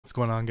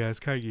What's going on, guys?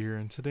 Kai here,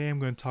 and today I'm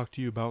going to talk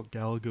to you about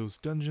Galagos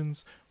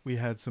dungeons. We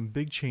had some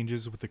big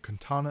changes with the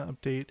Katana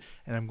update,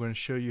 and I'm going to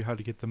show you how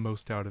to get the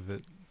most out of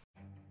it.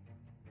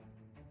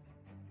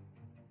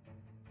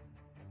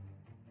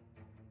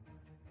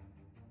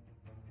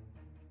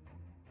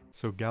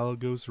 So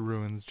Galagos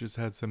Ruins just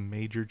had some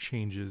major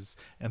changes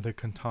and the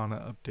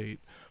Katana update.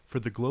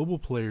 For the global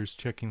players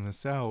checking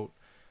this out,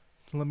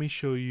 let me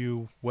show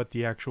you what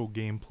the actual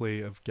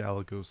gameplay of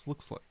Galagos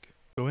looks like.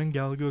 So in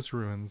Galagos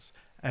Ruins,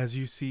 as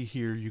you see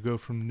here, you go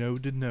from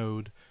node to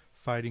node,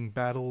 fighting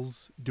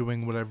battles,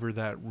 doing whatever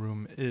that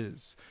room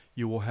is.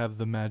 You will have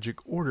the magic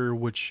order,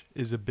 which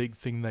is a big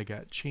thing that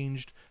got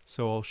changed,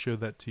 so I'll show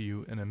that to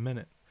you in a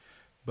minute.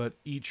 But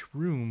each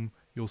room,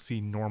 you'll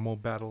see normal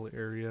battle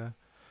area,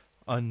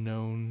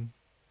 unknown,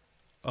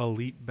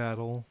 elite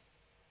battle,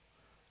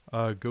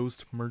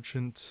 ghost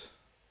merchant,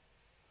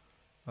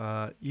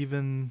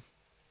 even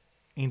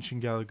ancient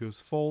Galagos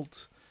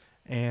fault,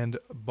 and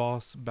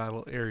boss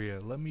battle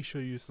area. Let me show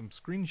you some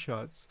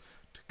screenshots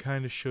to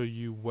kind of show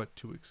you what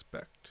to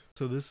expect.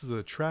 So this is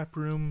a trap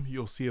room.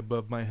 You'll see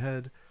above my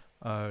head,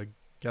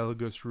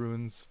 Galagos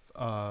Ruins,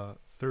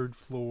 3rd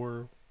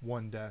floor,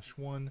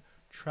 1-1,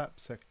 trap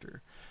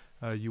sector.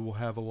 You will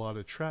have a lot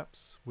of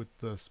traps with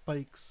the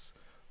spikes,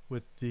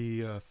 with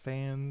the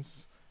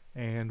fans,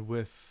 and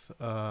with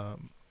the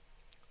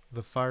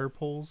fire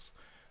poles.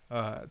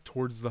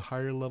 Towards the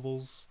higher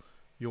levels,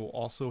 you'll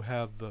also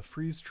have the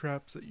freeze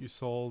traps that you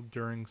saw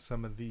during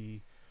some of the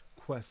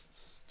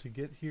quests to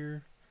get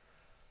here.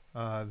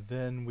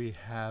 Then we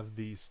have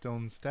the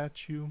stone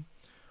statue,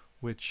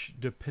 which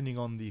depending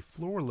on the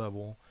floor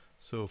level,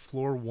 so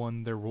floor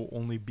 1 there will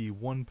only be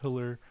 1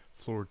 pillar,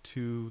 floor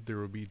 2 there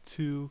will be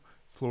 2,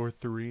 floor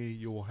 3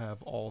 you will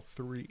have all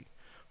 3,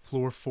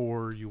 floor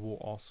 4 you will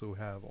also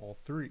have all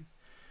 3.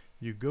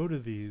 You go to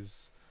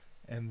these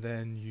and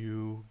then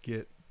you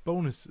get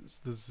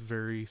bonuses. This is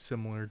very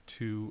similar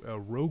to a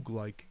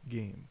roguelike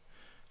game.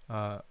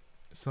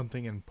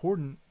 Something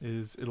important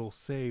is it'll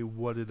say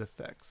what it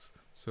affects.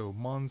 So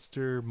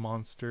monster,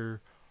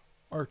 monster,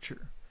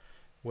 archer.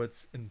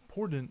 What's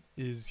important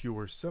is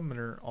your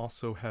summoner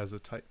also has a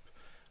type.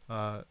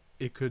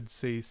 It could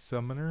say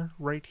summoner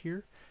right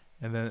here,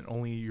 and then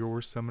only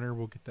your summoner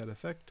will get that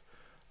effect.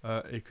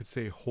 It could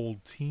say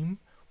hold team,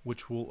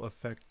 which will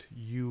affect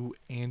you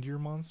and your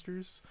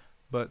monsters.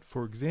 But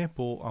for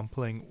example, I'm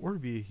playing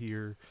Orbia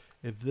here.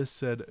 If this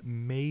said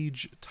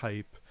mage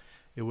type,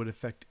 it would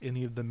affect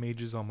any of the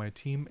mages on my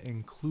team,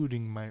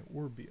 including my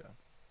Orbia.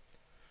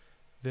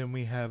 Then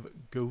we have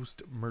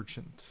Ghost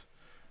Merchant,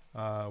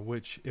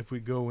 which if we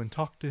go and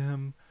talk to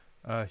him,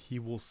 he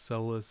will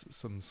sell us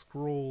some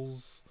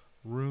scrolls,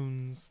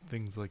 runes,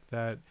 things like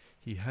that.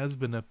 He has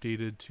been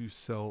updated to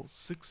sell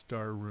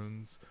 6-star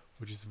runes,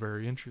 which is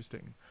very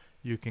interesting.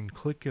 You can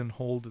click and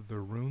hold the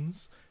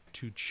runes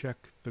to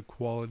check the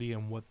quality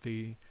and what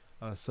the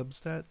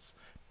substats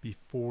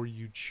before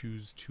you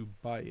choose to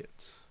buy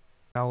it.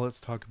 Now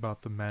let's talk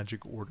about the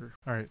magic order.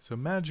 Alright, so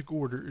magic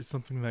order is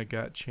something that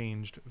got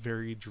changed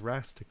very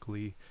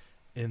drastically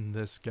in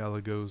this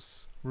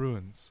Galagos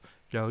Ruins.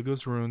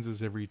 Galagos Ruins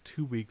is every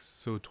 2 weeks,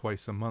 so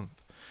twice a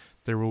month.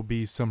 There will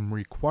be some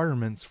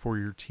requirements for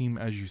your team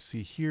as you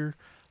see here.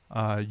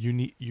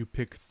 You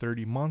pick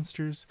 30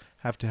 monsters,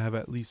 have to have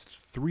at least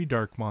 3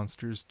 dark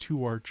monsters,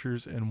 2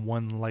 archers, and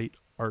 1 light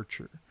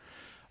archer.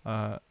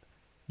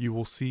 You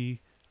will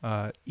see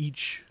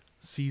each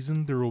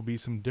season there will be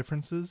some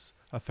differences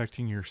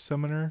affecting your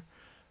summoner,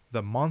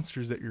 the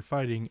monsters that you're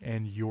fighting,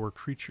 and your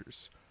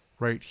creatures.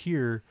 Right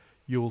here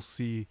you'll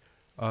see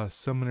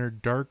summoner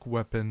dark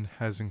weapon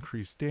has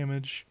increased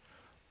damage,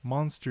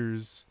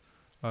 monsters,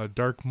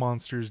 dark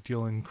monsters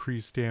deal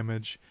increased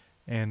damage,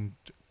 and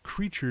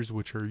creatures,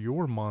 which are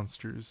your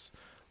monsters,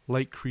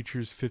 light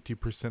creatures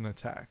 50%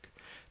 attack.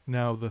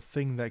 Now the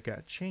thing that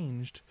got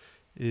changed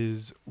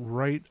is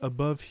right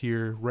above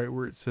here, right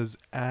where it says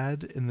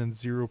add and then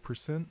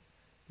 0%.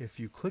 If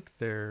you click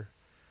there,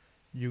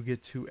 you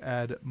get to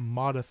add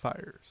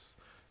modifiers.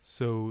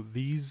 So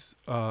these,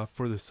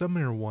 for the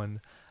summoner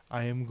one,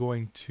 I am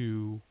going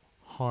to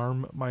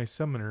harm my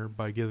summoner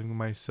by giving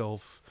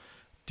myself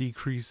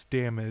decreased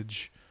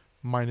damage,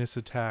 minus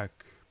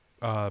attack,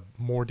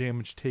 more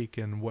damage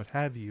taken, what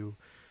have you,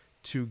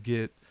 to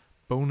get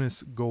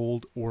bonus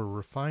gold or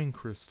refined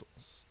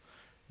crystals.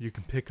 You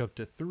can pick up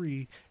to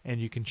 3, and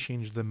you can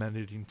change them at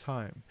any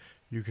time.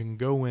 You can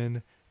go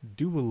in,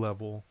 do a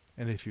level,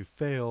 and if you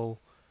fail,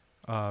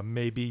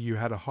 maybe you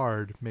had a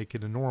hard, make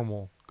it a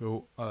normal,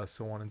 go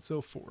so on and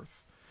so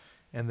forth.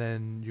 And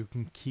then you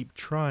can keep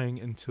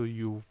trying until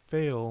you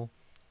fail,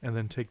 and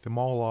then take them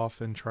all off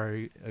and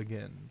try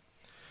again.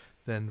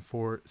 Then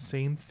for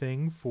same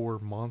thing for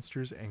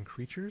monsters and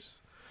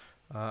creatures.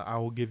 I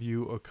will give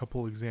you a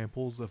couple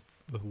examples of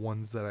the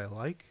ones that I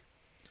like.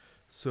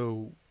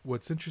 So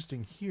what's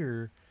interesting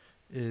here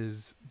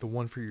is the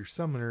one for your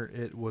summoner,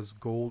 it was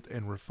gold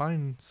and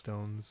refined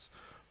stones.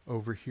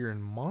 Over here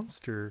in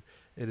monster,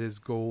 it is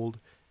gold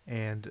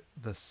and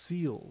the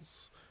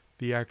seals,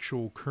 the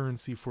actual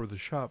currency for the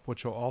shop,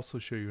 which I'll also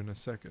show you in a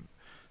second.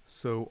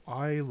 So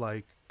I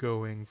like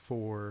going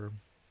for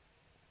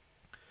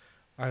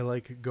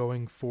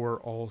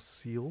all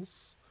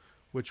seals,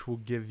 which will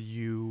give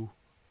you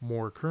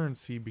more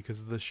currency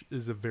because this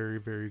is a very,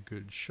 very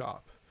good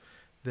shop.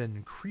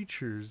 Then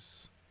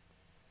creatures,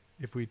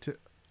 if we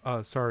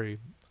sorry,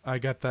 I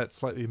got that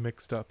slightly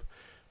mixed up.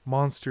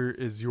 Monster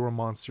is your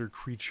monster,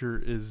 creature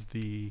is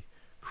the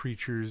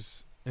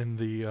creatures in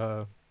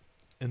the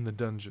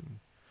dungeon.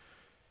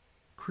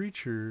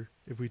 Creature,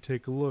 if we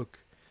take a look,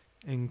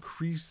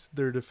 increase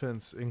their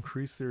defense,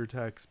 increase their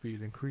attack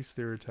speed, increase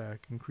their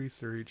attack, increase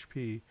their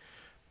HP,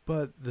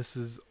 but this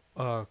is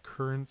the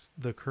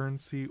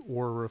currency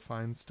or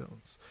refined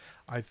stones.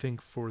 I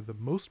think for the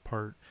most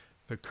part,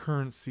 the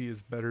currency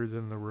is better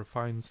than the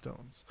refined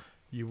stones.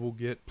 You will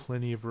get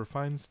plenty of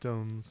refined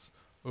stones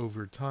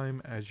over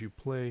time as you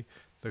play.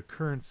 The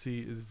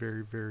currency is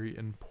very, very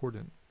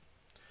important.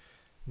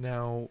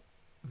 Now,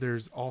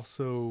 there's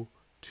also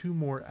two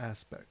more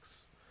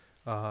aspects.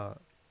 Uh,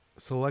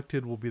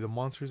 Selected will be the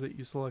monsters that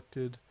you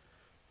selected.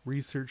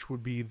 Research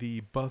would be the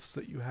buffs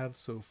that you have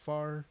so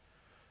far.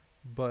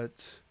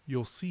 But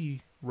you'll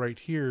see right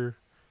here,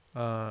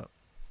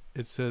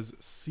 it says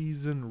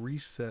season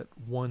reset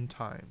 1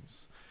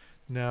 times.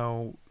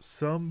 Now,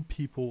 some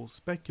people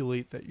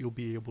speculate that you'll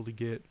be able to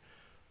get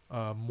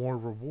more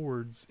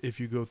rewards if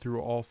you go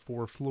through all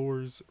 4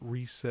 floors,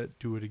 reset,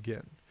 do it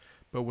again.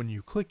 But when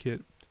you click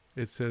it,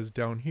 it says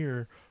down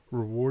here,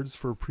 rewards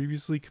for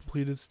previously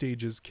completed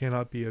stages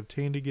cannot be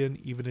obtained again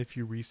even if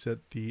you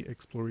reset the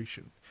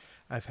exploration.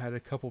 I've had a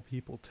couple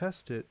people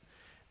test it,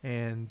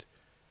 and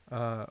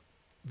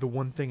the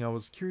one thing I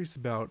was curious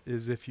about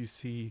is if you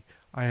see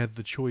I had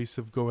the choice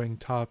of going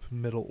top,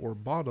 middle, or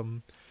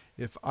bottom.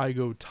 If I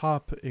go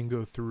top and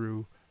go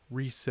through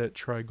reset,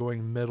 try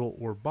going middle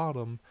or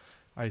bottom,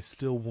 I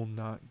still will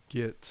not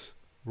get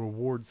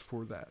rewards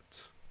for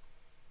that.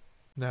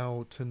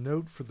 Now, to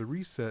note for the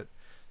reset,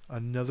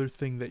 another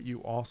thing that you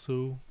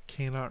also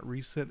cannot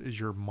reset is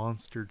your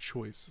monster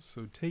choice.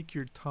 So take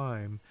your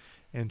time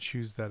and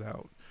choose that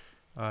out.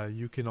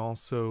 You can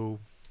also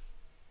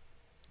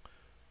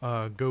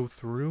go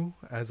through,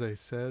 as I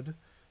said,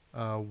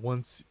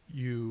 once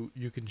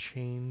you can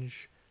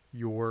change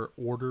your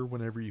order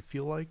whenever you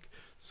feel like.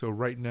 So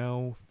right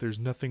now there's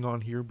nothing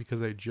on here because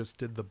I just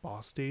did the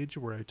boss stage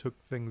where I took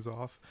things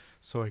off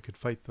so I could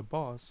fight the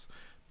boss.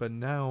 But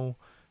now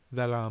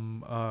that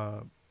I'm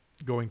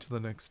going to the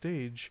next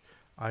stage,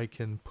 I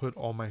can put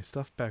all my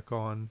stuff back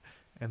on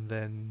and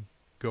then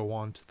go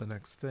on to the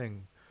next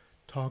thing.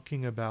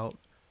 Talking about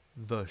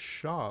the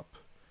shop,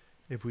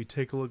 if we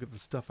take a look at the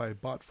stuff I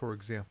bought, for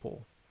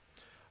example,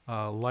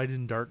 Light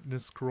and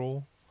Darkness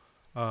scroll,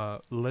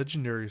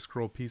 legendary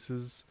scroll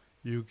pieces,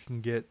 you can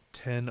get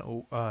 10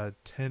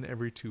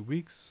 every 2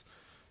 weeks.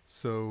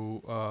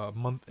 So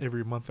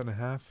every month and a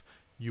half,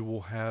 you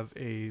will have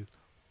a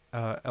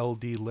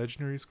LD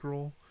legendary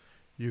scroll.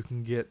 You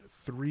can get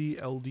 3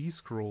 LD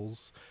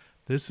scrolls.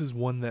 This is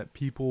one that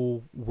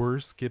people were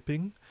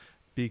skipping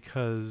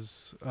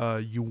because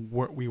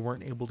we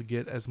weren't able to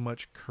get as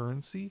much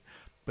currency,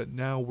 but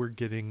now we're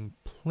getting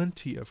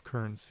plenty of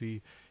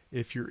currency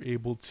if you're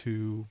able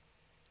to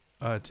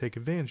take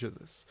advantage of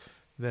this.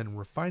 Then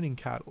Refining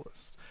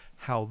Catalyst.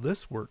 How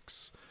this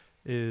works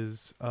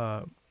is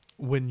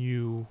when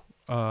you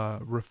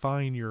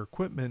refine your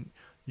equipment,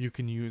 you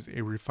can use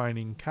a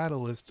refining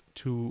catalyst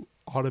to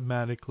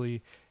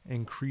automatically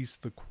increase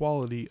the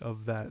quality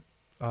of that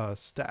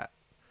stat.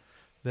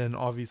 Then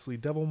obviously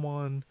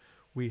Devilmon,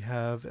 we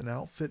have an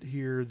outfit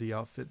here. The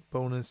outfit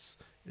bonus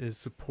is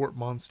support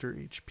monster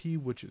HP,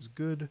 which is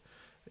good.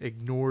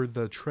 Ignore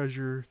the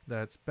treasure,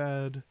 that's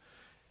bad.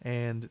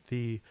 And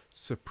the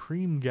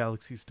Supreme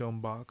Galaxy Stone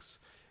box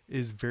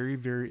is very,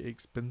 very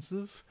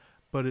expensive,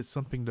 but it's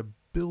something to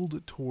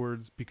build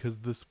towards because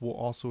this will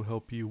also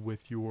help you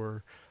with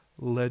your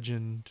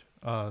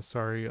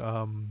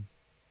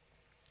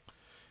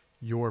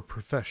your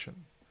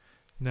profession.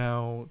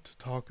 Now, to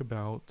talk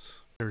about,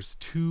 there's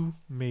 2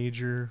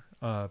 major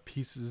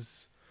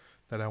pieces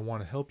that I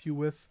want to help you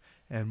with,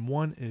 and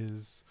one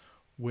is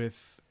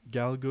with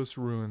Galagos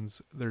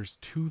Ruins. There's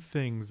 2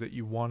 things that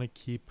you want to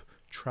keep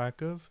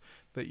track of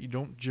that you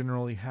don't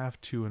generally have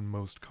to in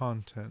most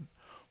content.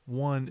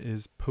 One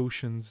is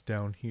potions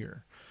down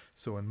here.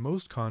 So in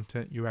most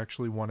content, you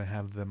actually want to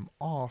have them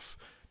off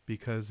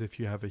because if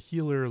you have a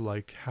healer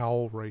like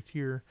Howl right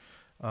here,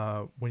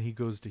 when he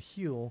goes to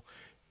heal,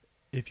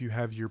 if you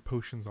have your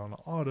potions on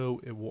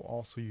auto, it will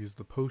also use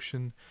the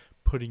potion,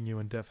 putting you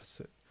in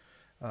deficit.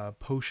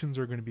 Potions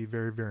are going to be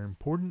very, very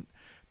important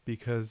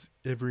because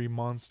every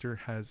monster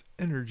has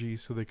energy,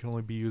 so they can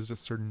only be used a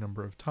certain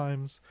number of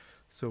times.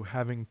 So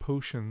having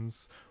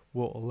potions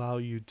will allow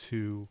you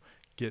to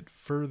get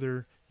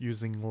further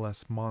using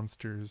less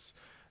monsters.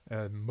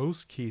 In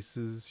most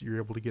cases, you're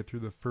able to get through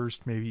the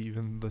first, maybe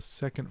even the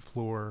second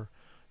floor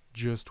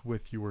just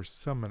with your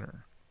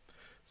summoner.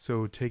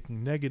 So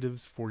taking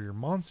negatives for your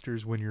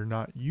monsters when you're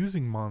not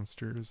using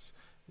monsters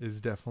is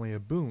definitely a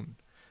boon.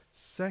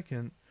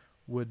 Second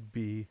would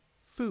be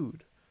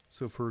food.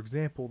 So for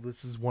example,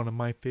 this is one of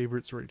my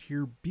favorites right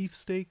here,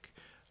 beefsteak.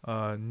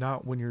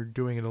 Not when you're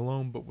doing it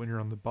alone, but when you're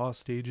on the boss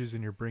stages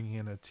and you're bringing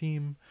in a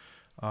team.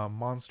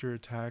 Monster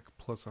attack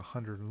plus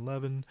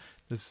 111.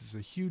 This is a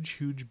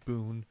huge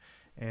boon.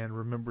 And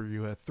remember,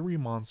 you have 3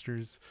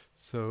 monsters,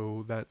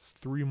 so that's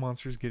 3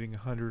 monsters getting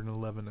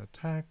 111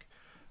 attack.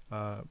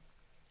 Uh,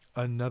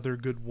 Another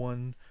good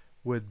one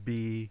would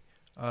be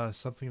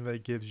something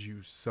that gives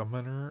you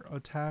summoner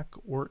attack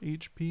or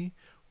HP,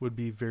 would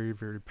be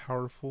very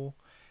powerful.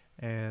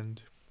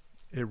 And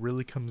it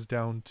really comes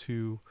down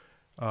to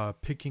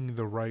picking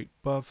the right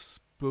buffs,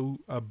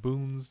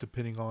 boons,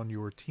 depending on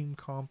your team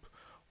comp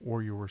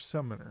or your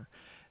summoner.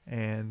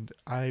 And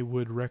I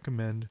would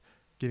recommend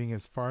getting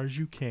as far as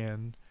you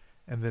can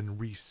and then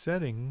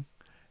resetting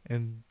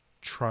and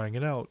trying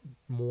it out,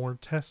 more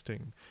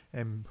testing.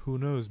 And who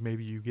knows,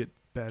 maybe you get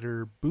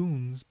better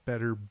boons,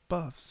 better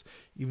buffs,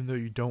 even though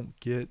you don't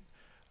get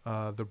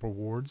the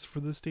rewards for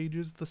the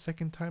stages the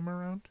second time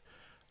around,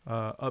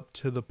 up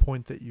to the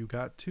point that you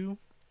got to.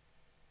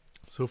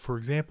 So for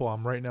example,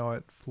 I'm right now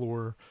at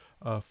floor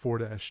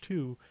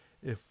 4-2.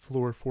 If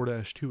floor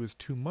 4-2 is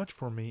too much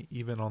for me,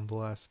 even on the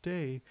last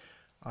day,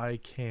 I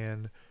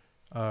can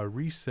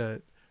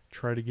reset,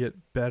 try to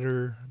get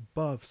better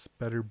buffs,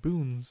 better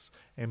boons,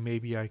 and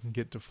maybe I can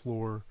get to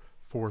floor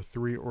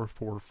 4-3 or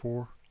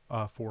 4-4.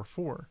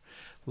 4-4.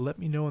 Let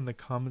me know in the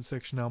comment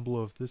section down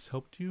below if this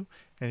helped you,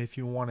 and if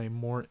you want a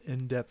more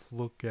in-depth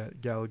look at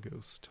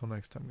Galagos. Till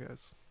next time,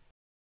 guys.